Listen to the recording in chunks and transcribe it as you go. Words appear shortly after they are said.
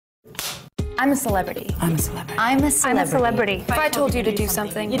I'm a celebrity. I'm a celebrity. I'm a celebrity. I'm a celebrity. If I told you to do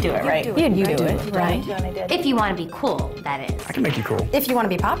something, You do it, right? You do it, right? If you want to be cool, that is. I can make you cool. If you want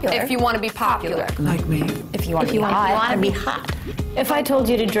to be popular. If you want to be popular. Like me. If you want to be hot. You want to be hot. If I told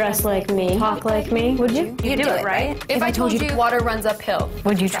you to dress like me, talk like me, would you? You do it, right? If I told you water runs uphill,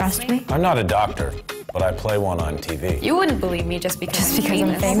 Would you trust me? I'm not a doctor, but I play one on TV. you wouldn't believe me just because I'm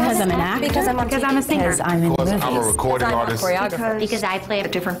famous. Because I'm an actor. Because I'm a singer. Because I'm in movies. I'm a recording artist. Because I play a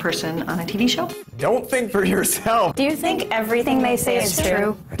different person on a TV show. Don't think for yourself. Do you think everything they say is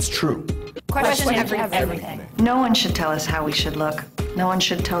true? It's true. Question everything. No one should tell us how we should look. No one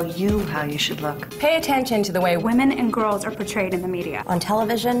should tell you how you should look. Pay attention to the way Women and girls are portrayed in the media. On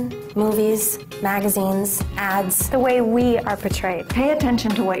television, movies, magazines, ads. The way we are portrayed. Pay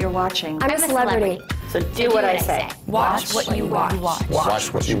attention to what you're watching. I'm a celebrity. So do what I say. Watch what you watch.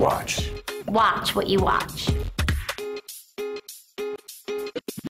 Watch what you watch. Watch what you watch.